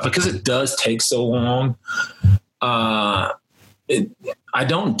because it does take so long. I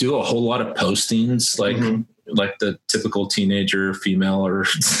don't do a whole lot of postings like the typical teenager female or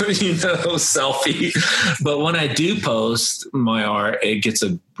selfie. But when I do post my art, it gets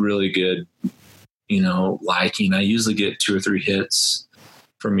a really good, liking. I usually get 2 or 3 hits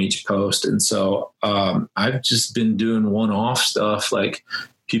from each post. And so I've just been doing one-off stuff. Like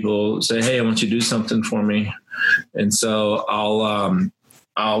people say, hey, I want you to do something for me. And so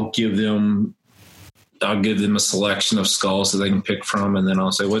I'll give them a selection of skulls that they can pick from. And then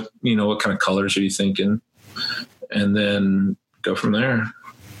I'll say, what kind of colors are you thinking? And then go from there.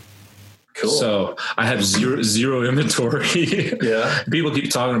 Cool. So I have zero inventory. Yeah. People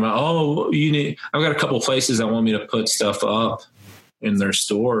keep talking about, I've got a couple of places that want me to put stuff up in their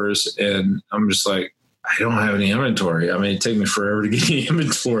stores. And I'm just like, I don't have any inventory. I mean, it'd take me forever to get any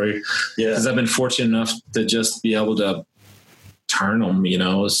inventory. Yeah. Because I've been fortunate enough to just be able to turn them,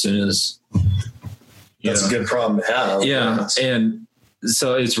 as soon as. That's a good problem to have. Yeah. And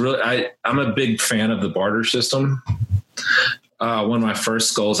so it's really, I'm a big fan of the barter system. One of my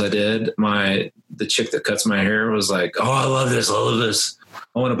first skulls I did, the chick that cuts my hair was like, oh, I love this. I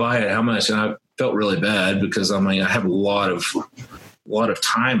want to buy it. How much? And I felt really bad because I have a lot of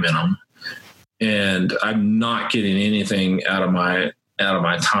time in them, and I'm not getting anything out of my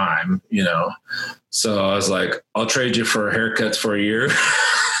time, So I was like, I'll trade you for haircuts for a year.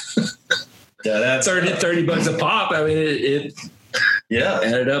 Yeah, that's $30 a pop. I mean, it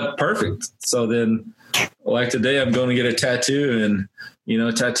added up perfect. So then, like today, I'm going to get a tattoo, and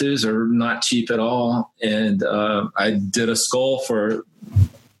tattoos are not cheap at all. And I did a skull for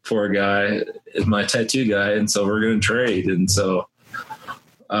a guy, my tattoo guy, and so we're going to trade. And so,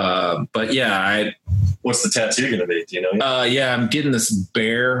 but yeah, what's the tattoo going to be? Do you know? I'm getting this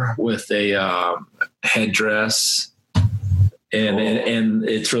bear with a headdress. And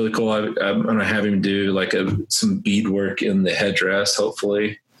it's really cool. I'm going to have him do like some beadwork in the headdress,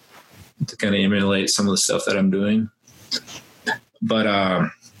 hopefully, to kind of emulate some of the stuff that I'm doing. But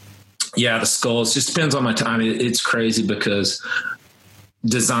the skulls just depends on my time. It's crazy because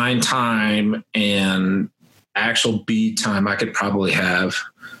design time and actual bead time, I could probably have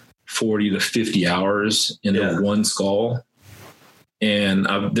 40 to 50 hours into one skull. And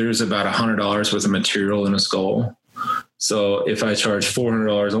there's about $100 worth of material in a skull. So if I charge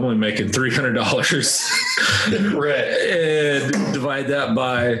 $400, I'm only making $300. Right. And divide that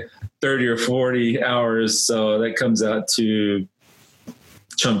by 30 or 40 hours. So that comes out to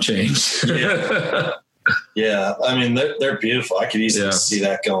chump change. Yeah. Yeah. I mean, they're beautiful. I could easily see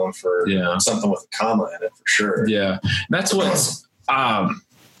that going for something with a comma in it for sure. Yeah. That's what's, I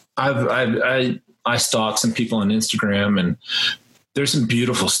stalk some people on Instagram, and there's some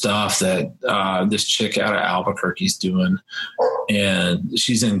beautiful stuff that this chick out of Albuquerque's doing, and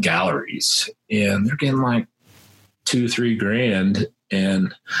she's in galleries, and they're getting like $2-3 grand,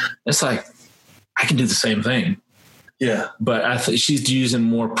 and it's like I can do the same thing. Yeah, but I think she's using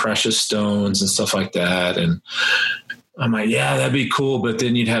more precious stones and stuff like that, and I'm like, yeah, that'd be cool, but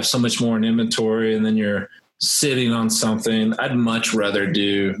then you'd have so much more in inventory, and then you're sitting on something. I'd much rather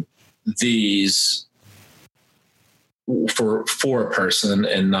do these for a person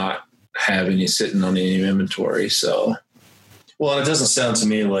and not have any sitting on any inventory. So, well, it doesn't sound to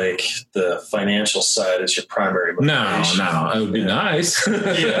me like the financial side is your primary motivation. No, it would be nice.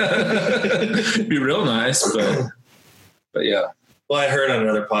 It'd be real nice, but yeah. Well, I heard on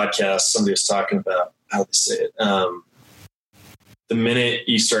another podcast, somebody was talking about how to say it. The minute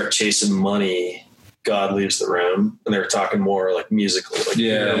you start chasing money, God leaves the room. And they were talking more like musically, like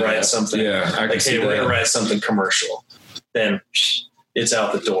you're going to write something. Yeah, like, hey, we're going to write something commercial. Then it's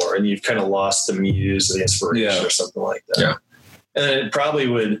out the door, and you've kind of lost the muse or the inspiration or something like that. Yeah. And then it probably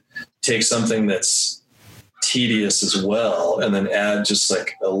would take something that's tedious as well, and then add just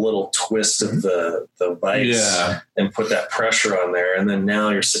like a little twist of the vice and put that pressure on there. And then now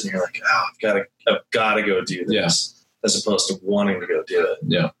you're sitting here like, oh, I've got to go do this, as opposed to wanting to go do it.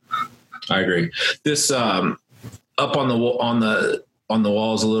 Yeah, I agree. This up on the wall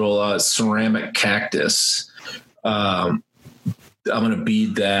is a little ceramic cactus. I'm going to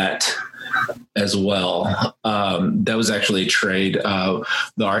bead that as well. That was actually a trade. The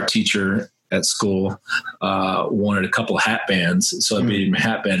art teacher at school wanted a couple of hat bands, so I made him a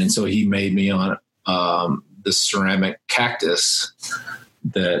hat band, and so he made me on the ceramic cactus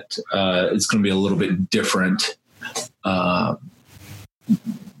that is going to be a little bit different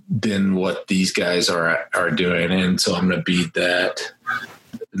than what these guys are doing, and so I'm going to bead that.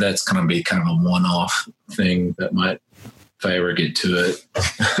 That's going to be kind of a one-off thing that might, if I ever get to it,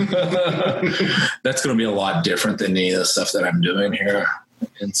 that's going to be a lot different than any of the stuff that I'm doing here.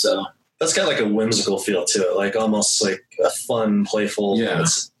 And so that's got like a whimsical feel to it, like almost like a fun, playful,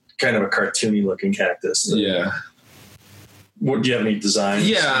 it's kind of a cartoony looking cactus. Do you have any designs?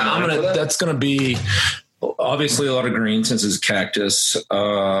 Yeah, that's going to be obviously a lot of green since it's cactus,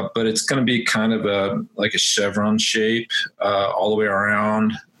 but it's going to be kind of like a chevron shape all the way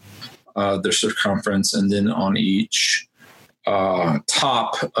around the circumference, and then on each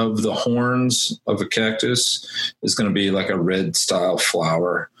top of the horns of a cactus is going to be like a red style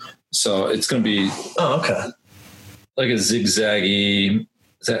flower. So it's going to be like a zigzaggy.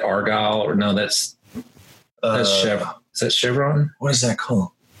 Is that argyle or no? That's chevron. Is that chevron? What is that called?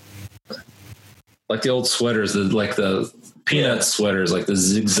 Like the old sweaters, like the peanut sweaters, like the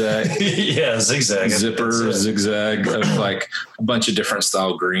zigzag. Yeah, zigzag zipper zigzag of like a bunch of different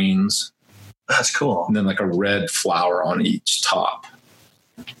style greens. That's cool. And then like a red flower on each top.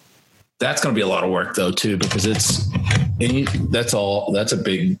 That's going to be a lot of work though too, because that's a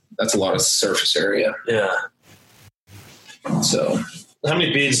lot of surface area. Yeah. So how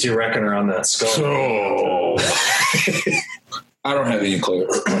many beads do you reckon are on that skull? So I don't have any clue.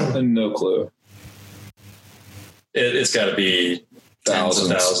 No clue. It's got to be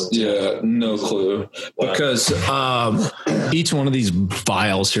thousands. Yeah, no clue. Wow. Because each one of these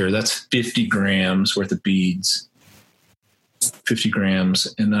vials here, that's 50 grams worth of beads. 50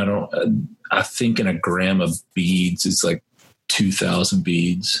 grams. And I think in a gram of beads, it's like 2,000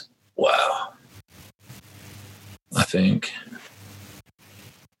 beads. Wow. I think.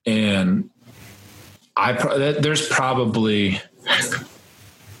 And there's probably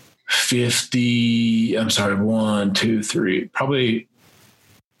probably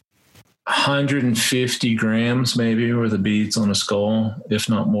 150 grams maybe worth of beads on a skull, if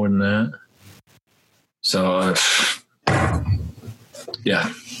not more than that. So,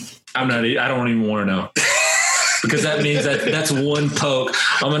 yeah, I don't even want to know. Because that means that's one poke.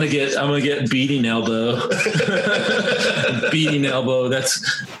 I'm gonna get beating elbow. Beating elbow.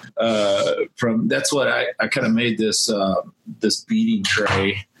 That's what I kind of made this beating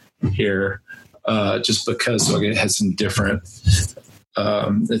tray here, just because it has some different.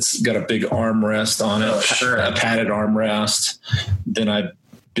 It's got a big armrest on it, a padded armrest. Then I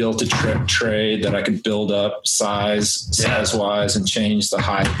built a tray that I could build up size wise and change the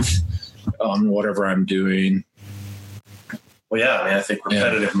height on whatever I'm doing. Well, yeah, I mean, I think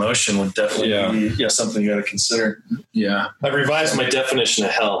repetitive motion would definitely be something you got to consider. Yeah. I've revised my definition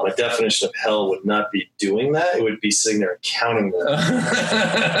of hell. My definition of hell would not be doing that. It would be sitting there and counting them.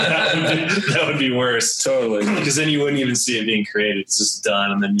 that would be worse. Totally. Because then you wouldn't even see it being created. It's just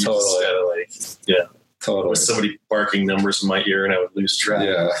done. And then you just gotta totally. With somebody barking numbers in my ear and I would lose track.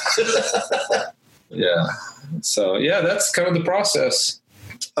 Yeah. Yeah. So, that's kind of the process.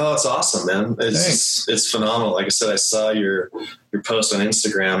 Oh, it's awesome, man. It's phenomenal. Like I said, I saw your post on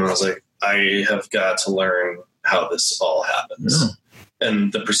Instagram and I was like, I have got to learn how this all happens. Yeah.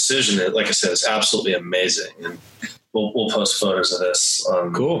 And the precision, like I said, is absolutely amazing. And we'll post photos of this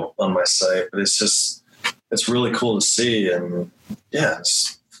on my site, but it's really cool to see. And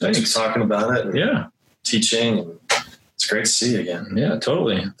thanks for talking about it. And teaching. And it's great to see you again. Yeah,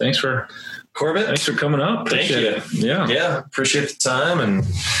 totally. Thanks for coming up. Appreciate it. Yeah. Appreciate the time, and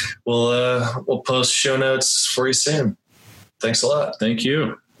we'll post show notes for you soon. Thanks a lot. Thank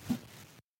you.